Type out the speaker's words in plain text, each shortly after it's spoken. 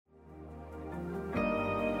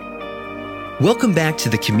Welcome back to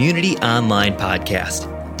the Community Online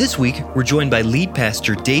Podcast. This week, we're joined by lead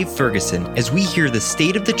pastor Dave Ferguson as we hear the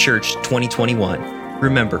State of the Church 2021.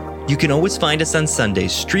 Remember, you can always find us on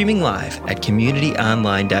Sundays streaming live at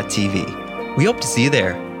communityonline.tv. We hope to see you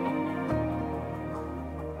there.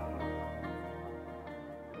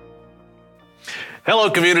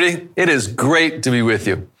 Hello, community. It is great to be with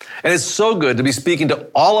you. And it's so good to be speaking to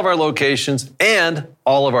all of our locations and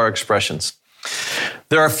all of our expressions.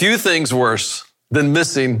 There are few things worse than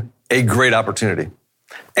missing a great opportunity.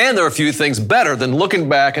 And there are few things better than looking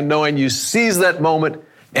back and knowing you seized that moment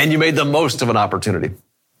and you made the most of an opportunity.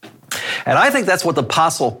 And I think that's what the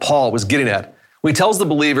Apostle Paul was getting at when he tells the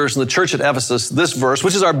believers in the church at Ephesus this verse,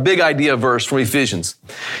 which is our big idea verse from Ephesians.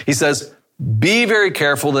 He says, "Be very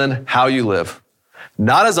careful then how you live,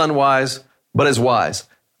 not as unwise, but as wise.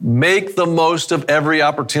 Make the most of every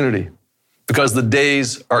opportunity because the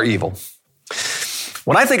days are evil."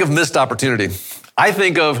 When I think of missed opportunity, I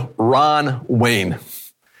think of Ron Wayne.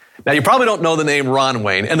 Now, you probably don't know the name Ron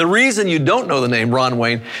Wayne, and the reason you don't know the name Ron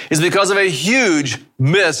Wayne is because of a huge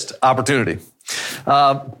missed opportunity.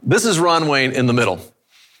 This is Ron Wayne in the middle.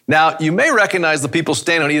 Now, you may recognize the people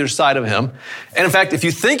standing on either side of him, and in fact, if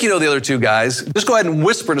you think you know the other two guys, just go ahead and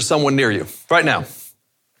whisper to someone near you right now.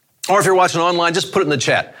 Or if you're watching online, just put it in the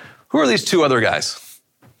chat. Who are these two other guys?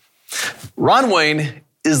 Ron Wayne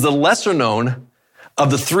is the lesser known of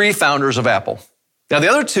the three founders of Apple. Now, the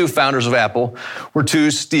other two founders of Apple were two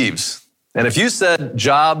Steves. And if you said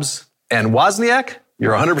Jobs and Wozniak,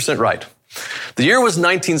 you're 100% right. The year was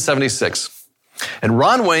 1976. And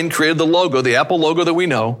Ron Wayne created the logo, the Apple logo that we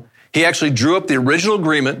know. He actually drew up the original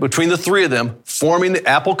agreement between the three of them, forming the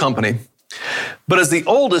Apple company. But as the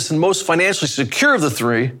oldest and most financially secure of the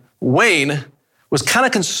three, Wayne was kind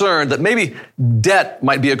of concerned that maybe debt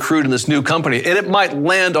might be accrued in this new company and it might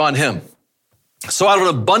land on him. So out of an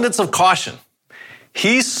abundance of caution,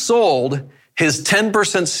 he sold his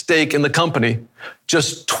 10% stake in the company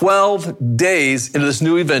just 12 days into this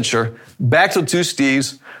new venture back to the two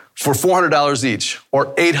Steves for $400 each, or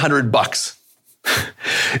 $800.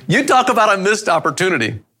 You talk about a missed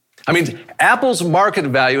opportunity. I mean, Apple's market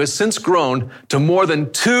value has since grown to more than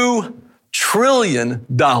 $2 trillion.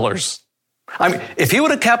 I mean, if he would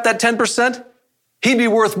have kept that 10%, he'd be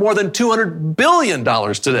worth more than $200 billion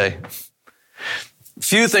today.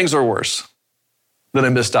 Few things are worse than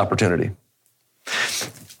a missed opportunity.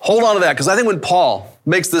 Hold on to that, because I think when Paul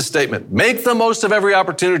makes this statement, make the most of every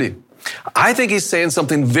opportunity, I think he's saying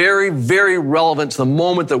something very, very relevant to the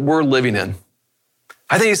moment that we're living in.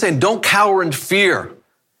 I think he's saying, don't cower in fear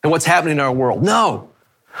at what's happening in our world. No,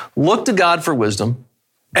 look to God for wisdom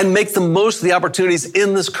and make the most of the opportunities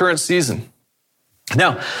in this current season.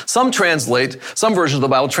 Now, some versions of the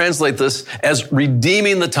Bible translate this as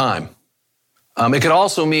redeeming the time. It could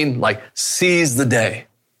also mean like seize the day.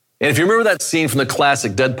 And if you remember that scene from the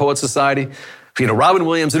classic Dead Poets Society, Robin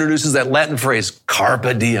Williams introduces that Latin phrase,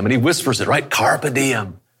 carpe diem, and he whispers it, right? Carpe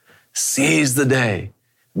diem, seize the day,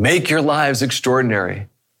 make your lives extraordinary.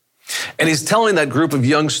 And he's telling that group of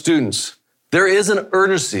young students, there is an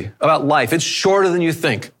urgency about life. It's shorter than you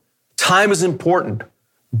think. Time is important.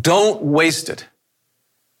 Don't waste it.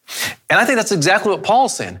 And I think that's exactly what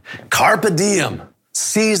Paul's saying. Carpe diem,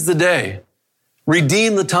 seize the day.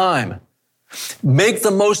 Redeem the time. Make the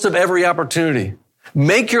most of every opportunity.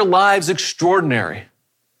 Make your lives extraordinary.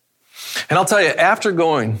 And I'll tell you, after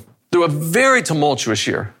going through a very tumultuous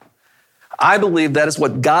year, I believe that is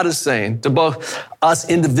what God is saying to both us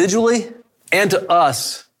individually and to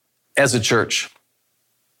us as a church.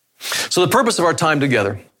 So the purpose of our time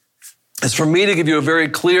together is for me to give you a very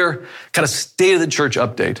clear kind of state of the church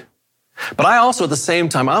update. But I also, at the same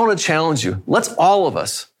time, I want to challenge you. Let's all of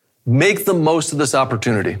us make the most of this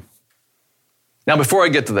opportunity. Now, before I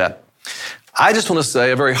get to that, I just want to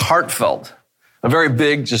say a very heartfelt, a very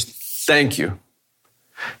big just thank you.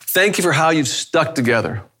 Thank you for how you've stuck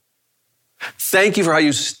together. Thank you for how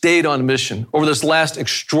you stayed on mission over this last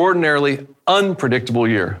extraordinarily unpredictable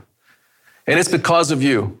year. And it's because of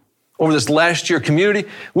you. Over this last year, community,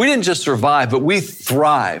 we didn't just survive, but we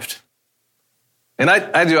thrived. And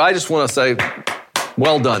I just want to say,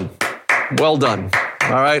 well done. Well done.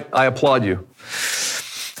 All right, I applaud you.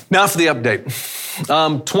 Now for the update.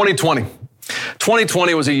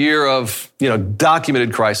 2020 was a year of,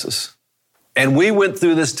 documented crisis. And we went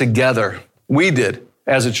through this together. We did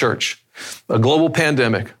as a church. A global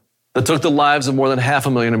pandemic that took the lives of more than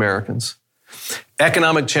 500,000 Americans.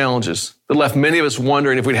 Economic challenges that left many of us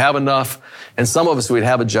wondering if we'd have enough, and some of us we'd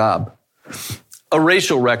have a job. A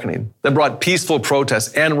racial reckoning that brought peaceful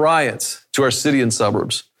protests and riots to our city and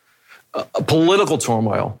suburbs. A political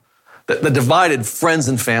turmoil that divided friends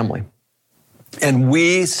and family. And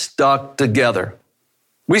we stuck together.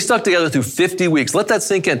 We stuck together through 50 weeks. Let that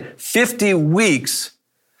sink in. 50 weeks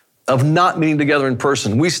of not meeting together in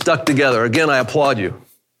person. We stuck together. Again, I applaud you.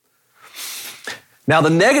 Now, the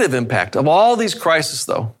negative impact of all these crises,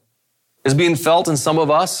 though, is being felt in some of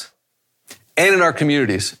us and in our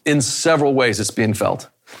communities. In several ways, it's being felt.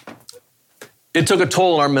 It took a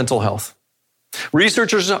toll on our mental health.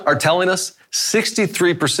 Researchers are telling us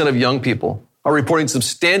 63% of young people are reporting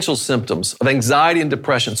substantial symptoms of anxiety and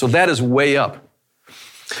depression. So that is way up.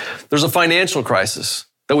 There's a financial crisis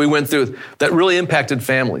that we went through that really impacted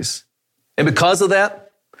families. And because of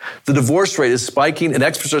that, the divorce rate is spiking, and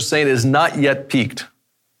experts are saying it has not yet peaked.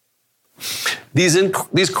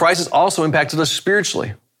 These crises also impacted us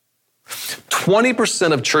spiritually.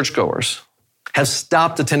 20% of churchgoers have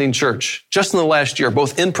stopped attending church just in the last year,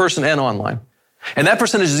 both in person and online. And that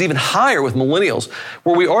percentage is even higher with millennials,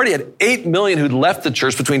 where we already had 8 million who'd left the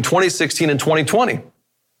church between 2016 and 2020.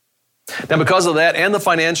 Now, because of that and the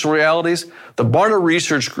financial realities, the Barna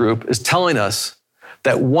Research Group is telling us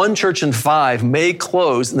that 1 church in 5 may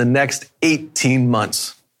close in the next 18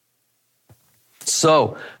 months.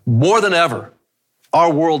 So, more than ever,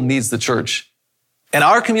 our world needs the church. And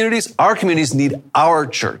our communities need our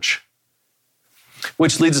church.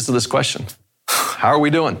 Which leads us to this question. How are we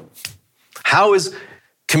doing? How is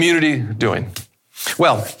community doing?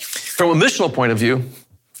 Well, from a missional point of view,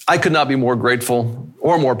 I could not be more grateful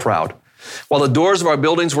or more proud. While the doors of our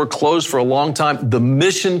buildings were closed for a long time, the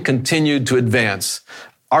mission continued to advance.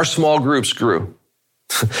 Our small groups grew.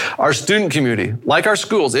 Our student community, like our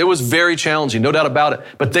schools, it was very challenging, no doubt about it,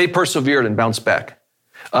 but they persevered and bounced back.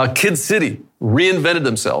 Kid City reinvented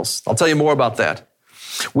themselves. I'll tell you more about that.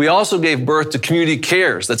 We also gave birth to Community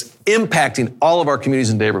Cares that's impacting all of our communities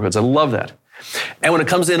and neighborhoods. I love that. And when it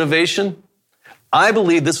comes to innovation, I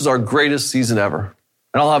believe this was our greatest season ever.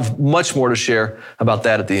 And I'll have much more to share about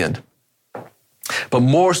that at the end. But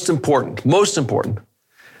most important,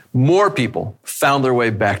 more people found their way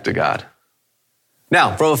back to God.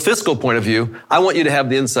 Now, from a fiscal point of view, I want you to have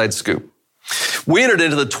the inside scoop. We entered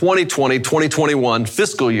into the 2020-2021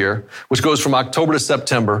 fiscal year, which goes from October to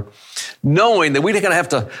September, knowing that we're going to have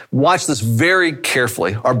to watch this very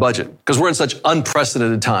carefully, our budget, because we're in such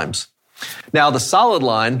unprecedented times. Now, the solid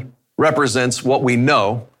line represents what we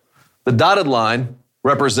know. The dotted line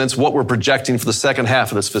represents what we're projecting for the second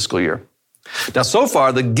half of this fiscal year. Now, so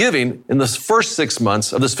far, the giving in the first 6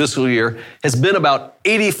 months of this fiscal year has been about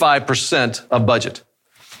 85% of budget.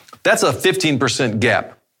 That's a 15%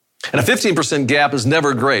 gap. And a 15% gap is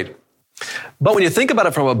never great. But when you think about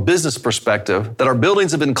it from a business perspective, that our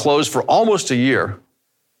buildings have been closed for almost a year,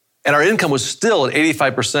 and our income was still at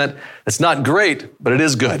 85%, it's not great, but it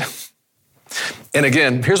is good. And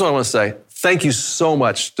again, here's what I want to say. Thank you so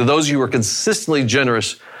much to those of you who are consistently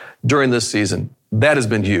generous during this season. That has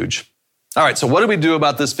been huge. All right, so what did we do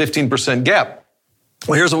about this 15% gap?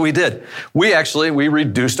 Well, here's what we did. We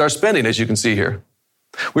reduced our spending, as you can see here.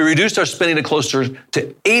 We reduced our spending to closer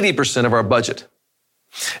to 80% of our budget.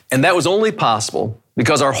 And that was only possible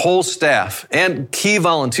because our whole staff and key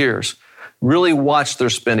volunteers really watched their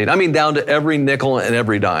spending. I mean, down to every nickel and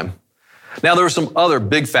every dime. Now, there were some other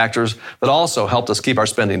big factors that also helped us keep our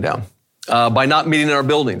spending down. By not meeting in our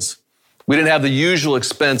buildings, we didn't have the usual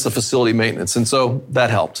expense of facility maintenance, and so that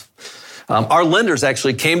helped. Our lenders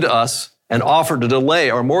actually came to us and offered to delay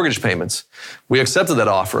our mortgage payments. We accepted that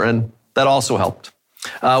offer, and that also helped.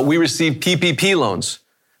 We received PPP loans,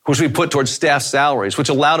 which we put towards staff salaries, which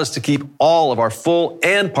allowed us to keep all of our full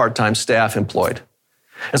and part-time staff employed.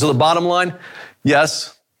 And so the bottom line,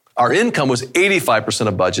 yes, our income was 85%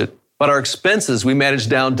 of budget, but our expenses, we managed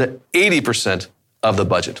down to 80% of the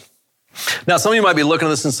budget. Now, some of you might be looking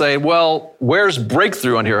at this and saying, well, where's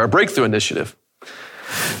Breakthrough on here, our Breakthrough initiative?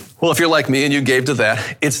 Well, if you're like me and you gave to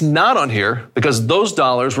that, it's not on here because those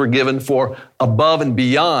dollars were given for above and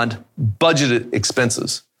beyond budgeted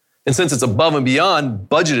expenses. And since it's above and beyond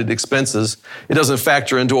budgeted expenses, it doesn't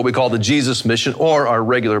factor into what we call the Jesus mission or our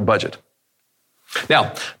regular budget.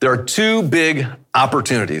 Now, there are 2 big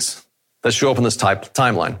opportunities that show up in this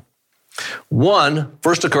timeline. One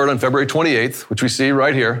first occurred on February 28th, which we see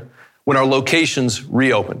right here, when our locations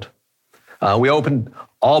reopened. We opened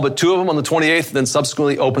all but 2 of them on the 28th, then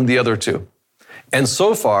subsequently opened the other 2. And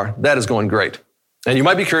so far, that is going great. And you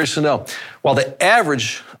might be curious to know, while the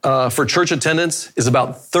average for church attendance is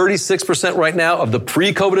about 36% right now of the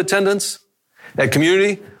pre-COVID attendance, at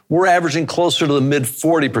Community, we're averaging closer to the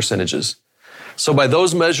mid-40 percentages. So by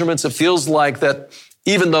those measurements, it feels like that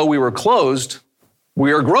even though we were closed,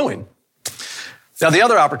 we are growing. Now, the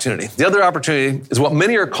other opportunity is what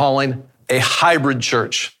many are calling a hybrid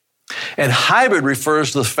church. And hybrid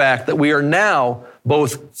refers to the fact that we are now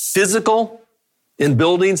both physical in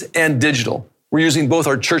buildings and digital. We're using both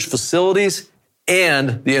our church facilities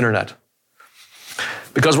and the internet.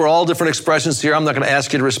 Because we're all different expressions here, I'm not going to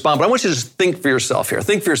ask you to respond, but I want you to just think for yourself here.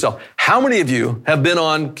 Think for yourself. How many of you have been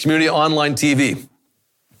on Community Online TV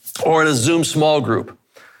or in a Zoom small group,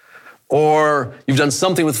 or you've done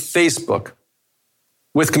something with Facebook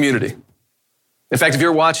with Community? In fact, if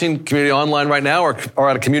you're watching Community Online right now or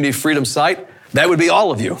at a Community Freedom site, that would be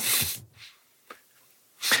all of you.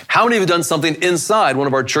 How many of you have done something inside one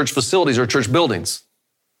of our church facilities or church buildings?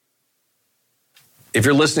 If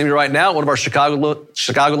you're listening to me right now at one of our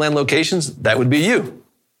Chicagoland locations, that would be you.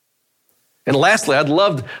 And lastly, I'd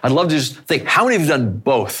love to just think, how many of you have done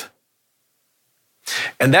both?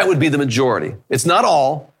 And that would be the majority. It's not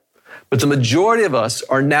all, but the majority of us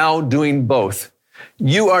are now doing both.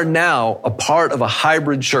 You are now a part of a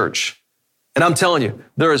hybrid church. And I'm telling you,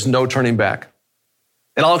 there is no turning back.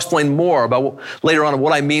 And I'll explain more about later on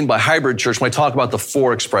what I mean by hybrid church when I talk about the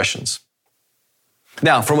 4 expressions.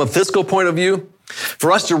 Now, from a fiscal point of view,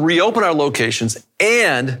 for us to reopen our locations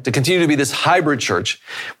and to continue to be this hybrid church,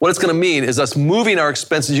 what it's going to mean is us moving our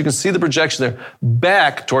expenses, you can see the projection there,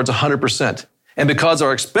 back towards 100%. And because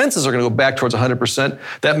our expenses are going to go back towards 100%,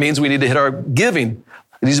 that means we need to hit our giving.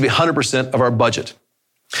 It needs to be 100% of our budget.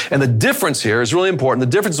 And the difference here is really important.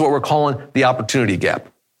 The difference is what we're calling the opportunity gap.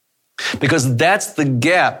 Because that's the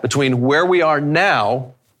gap between where we are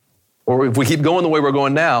now, or if we keep going the way we're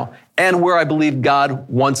going now, and where I believe God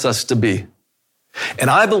wants us to be. And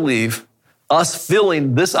I believe us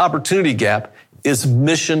filling this opportunity gap is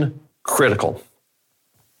mission critical.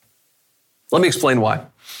 Let me explain why.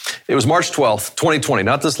 It was March 12th, 2020,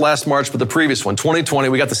 not this last March, but the previous one, 2020.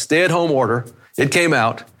 We got the stay-at-home order. It came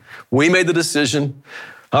out. We made the decision,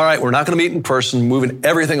 all right, we're not going to meet in person, moving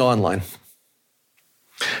everything online.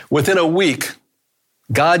 Within a week,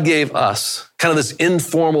 God gave us kind of this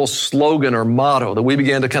informal slogan or motto that we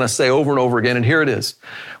began to kind of say over and over again. And here it is.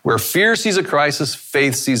 Where fear sees a crisis,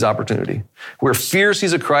 faith sees opportunity. Where fear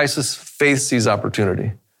sees a crisis, faith sees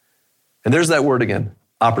opportunity. And there's that word again,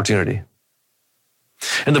 opportunity.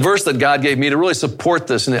 And the verse that God gave me to really support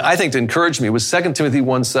this, and I think to encourage me, was 2 Timothy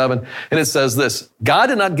 1:7. And it says this, God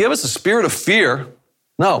did not give us a spirit of fear,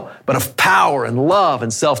 no, but of power and love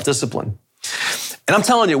and self-discipline. And I'm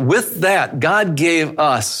telling you, with that, God gave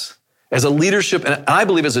us as a leadership, and I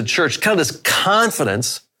believe as a church, kind of this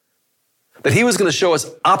confidence that he was going to show us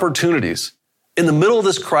opportunities in the middle of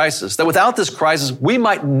this crisis, that without this crisis, we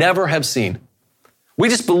might never have seen. We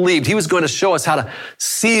just believed he was going to show us how to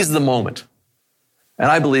seize the moment. And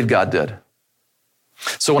I believe God did.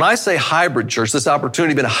 So when I say hybrid church, this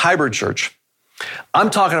opportunity being a hybrid church, I'm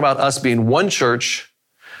talking about us being one church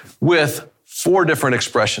with 4 different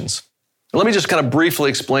expressions. Let me just kind of briefly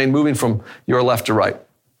explain, moving from your left to right.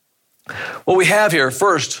 What we have here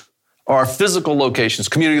first are our physical locations,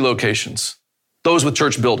 community locations, those with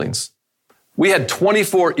church buildings. We had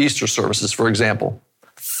 24 Easter services, for example.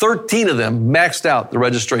 13 of them maxed out the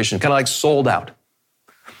registration, kind of like sold out.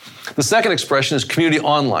 The second expression is community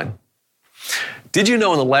online. Did you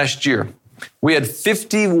know in the last year, we had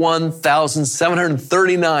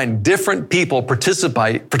 51,739 different people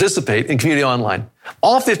participate in community online.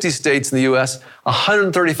 All 50 states in the U.S.,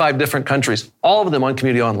 135 different countries, all of them on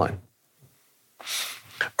community online.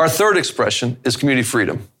 Our third expression is community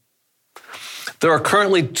freedom. There are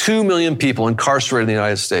currently 2 million people incarcerated in the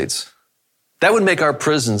United States. That would make our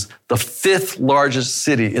prisons the 5th largest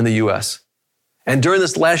city in the U.S. And during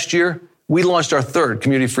this last year, we launched our third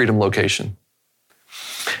community freedom location.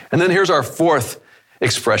 And then here's our fourth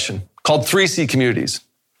expression called 3C communities.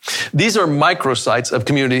 These are microsites of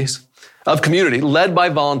community led by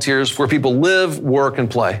volunteers where people live, work, and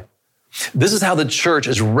play. This is how the church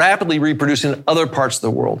is rapidly reproducing in other parts of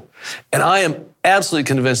the world. And I am absolutely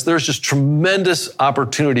convinced there's just tremendous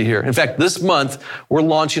opportunity here. In fact, this month, we're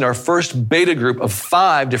launching our first beta group of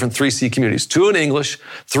 5 different 3C communities, 2 in English,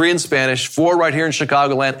 3 in Spanish, 4 right here in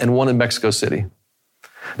Chicagoland, and 1 in Mexico City.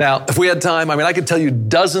 Now, if we had time, I could tell you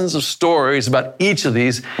dozens of stories about each of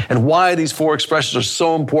these and why these 4 expressions are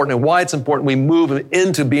so important and why it's important we move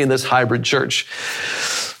into being this hybrid church.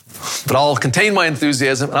 But I'll contain my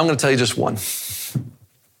enthusiasm, and I'm going to tell you just one.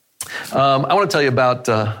 I want to tell you about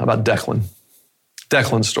Declan.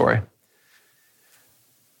 Declan's story.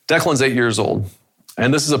 Declan's 8 years old,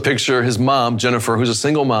 and this is a picture his mom, Jennifer, who's a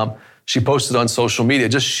single mom, she posted on social media,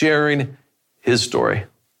 just sharing his story.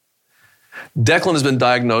 Declan has been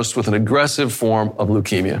diagnosed with an aggressive form of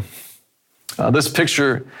leukemia. This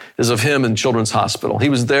picture is of him in Children's Hospital. He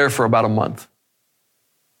was there for about a month.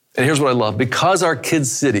 And here's what I love. Because our Kids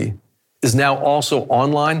City is now also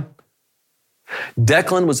online,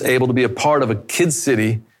 Declan was able to be a part of a Kid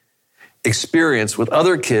City experience with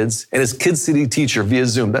other kids and his Kid City teacher via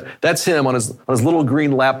Zoom. That's him on his little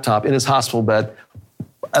green laptop in his hospital bed,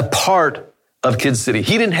 a part of Kid City.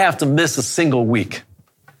 He didn't have to miss a single week.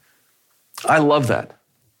 I love that.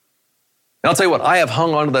 And I'll tell you what, I have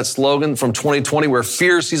hung on to that slogan from 2020 where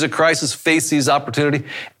fear sees a crisis, faith sees opportunity.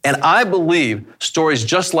 And I believe stories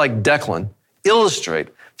just like Declan illustrate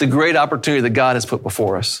the great opportunity that God has put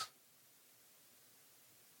before us.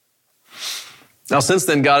 Now, since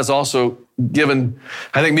then, God has also given,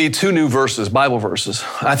 I think, me 2 new verses, Bible verses.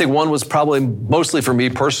 I think one was probably mostly for me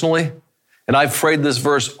personally, and I've prayed this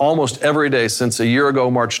verse almost every day since a year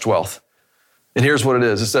ago, March 12th. And here's what it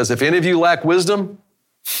is. It says, if any of you lack wisdom,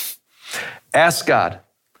 ask God,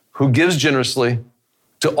 who gives generously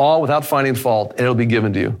to all without finding fault, and it'll be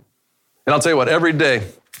given to you. And I'll tell you what, every day,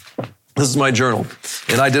 this is my journal,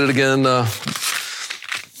 and I did it again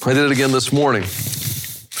this morning.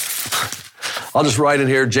 I'll just write in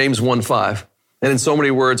here, James 1:5. And in so many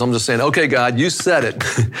words, I'm just saying, okay, God, you said it.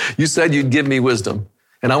 You said you'd give me wisdom,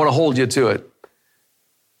 and I want to hold you to it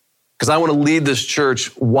because I want to lead this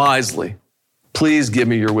church wisely. Please give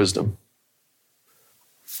me your wisdom.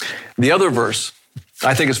 The other verse,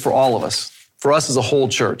 I think, is for all of us, for us as a whole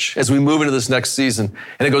church, as we move into this next season.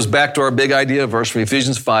 And it goes back to our big idea verse from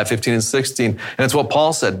Ephesians 5:15 and 16. And it's what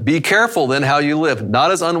Paul said. Be careful then how you live,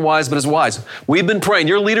 not as unwise, but as wise. We've been praying,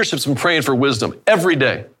 your leadership's been praying for wisdom every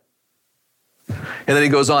day. And then he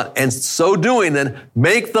goes on, and so doing then,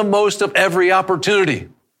 make the most of every opportunity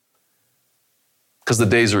because the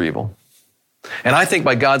days are evil. And I think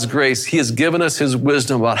by God's grace, he has given us his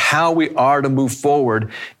wisdom about how we are to move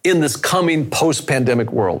forward in this coming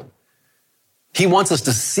post-pandemic world. He wants us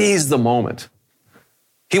to seize the moment.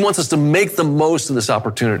 He wants us to make the most of this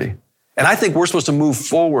opportunity. And I think we're supposed to move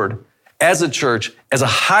forward as a church, as a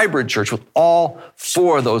hybrid church with all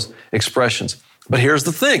 4 of those expressions. But here's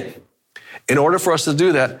the thing. In order for us to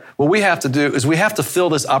do that, what we have to do is we have to fill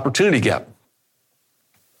this opportunity gap.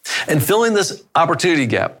 And filling this opportunity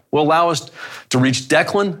gap will allow us to reach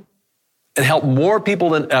Declan and help more people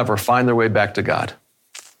than ever find their way back to God.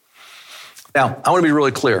 Now, I want to be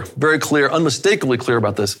really clear, very clear, unmistakably clear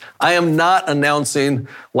about this. I am not announcing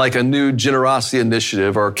like a new generosity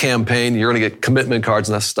initiative or campaign. You're going to get commitment cards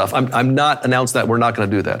and that stuff. I'm not announcing that. We're not going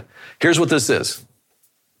to do that. Here's what this is.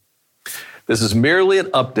 This is merely an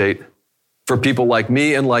update for people like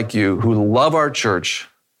me and like you who love our church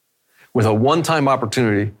with a one-time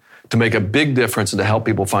opportunity to make a big difference and to help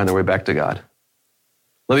people find their way back to God.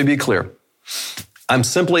 Let me be clear. I'm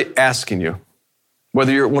simply asking you,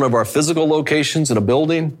 whether you're at one of our physical locations in a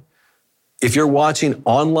building, if you're watching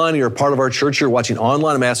online, or you're a part of our church, you're watching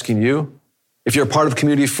online, I'm asking you, if you're a part of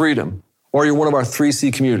Community Freedom, or you're one of our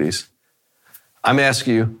 3C communities, I'm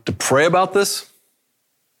asking you to pray about this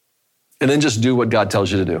and then just do what God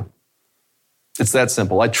tells you to do. It's that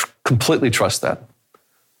simple. I completely trust that.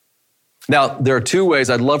 Now, there are 2 ways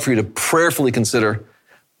I'd love for you to prayerfully consider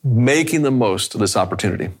making the most of this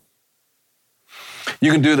opportunity.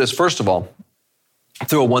 You can do this, first of all,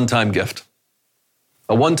 through a one-time gift.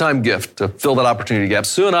 A one-time gift to fill that opportunity gap.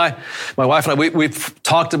 Sue and I, my wife and I, we've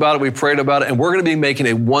talked about it, we prayed about it, and we're going to be making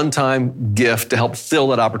a one-time gift to help fill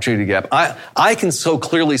that opportunity gap. I can so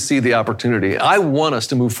clearly see the opportunity. I want us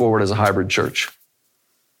to move forward as a hybrid church.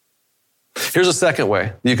 Here's a second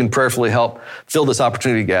way that you can prayerfully help fill this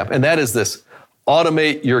opportunity gap, and that is this: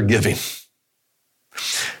 automate your giving.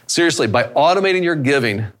 Seriously, by automating your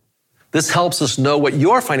giving, this helps us know what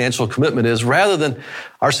your financial commitment is rather than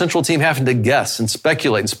our central team having to guess and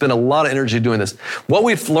speculate and spend a lot of energy doing this. What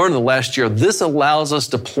we've learned in the last year, this allows us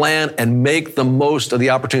to plan and make the most of the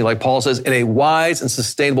opportunity, like Paul says, in a wise and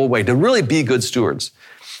sustainable way, to really be good stewards.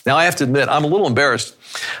 Now, I have to admit, I'm a little embarrassed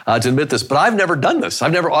to admit this, but I've never done this.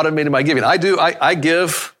 I've never automated my giving. I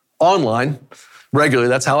give online regularly.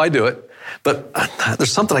 That's how I do it. But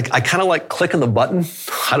there's something I kind of like clicking the button.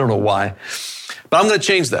 I don't know why. But I'm going to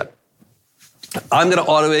change that. I'm going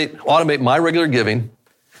to automate my regular giving.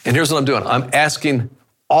 And here's what I'm doing. I'm asking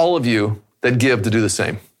all of you that give to do the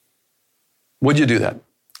same. Would you do that?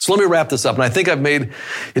 So let me wrap this up. And I think I've made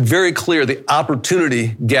it very clear the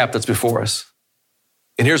opportunity gap that's before us.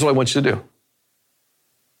 And here's what I want you to do.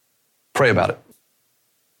 Pray about it.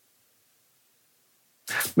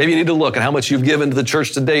 Maybe you need to look at how much you've given to the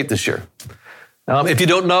church to date this year. If you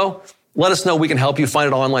don't know, let us know. We can help you find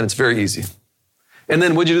it online. It's very easy. And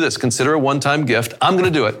then would you do this? Consider a one-time gift. I'm going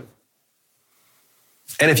to do it.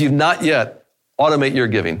 And if you've not yet, automate your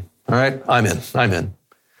giving. All right? I'm in.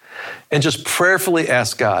 And just prayerfully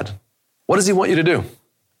ask God, what does he want you to do?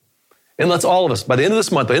 And let's all of us, by the end of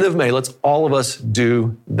this month, by the end of May, let's all of us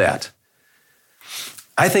do that.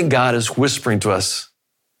 I think God is whispering to us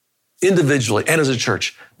individually and as a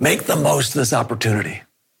church, make the most of this opportunity.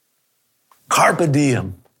 Carpe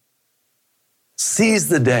diem. Seize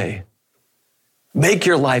the day. Make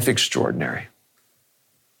your life extraordinary.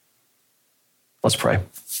 Let's pray.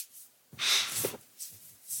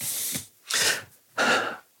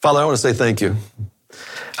 Father, I want to say thank you.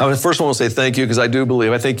 First, I want to say thank you because I do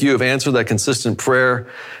believe, I think you have answered that consistent prayer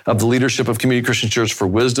of the leadership of Community Christian Church for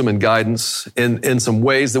wisdom and guidance in some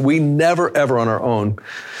ways that we never, ever on our own,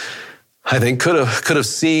 I think could have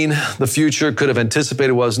seen the future, could have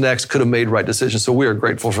anticipated what was next, could have made right decisions. So we are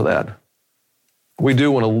grateful for that. We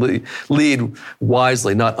do want to lead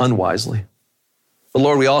wisely, not unwisely. But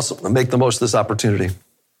Lord, we also want to make the most of this opportunity.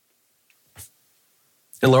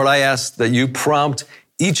 And Lord, I ask that you prompt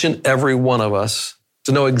each and every one of us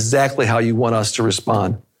to know exactly how you want us to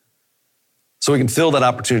respond so we can fill that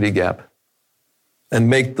opportunity gap and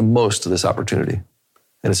make the most of this opportunity.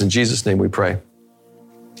 And it's in Jesus' name we pray.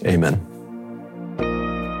 Amen.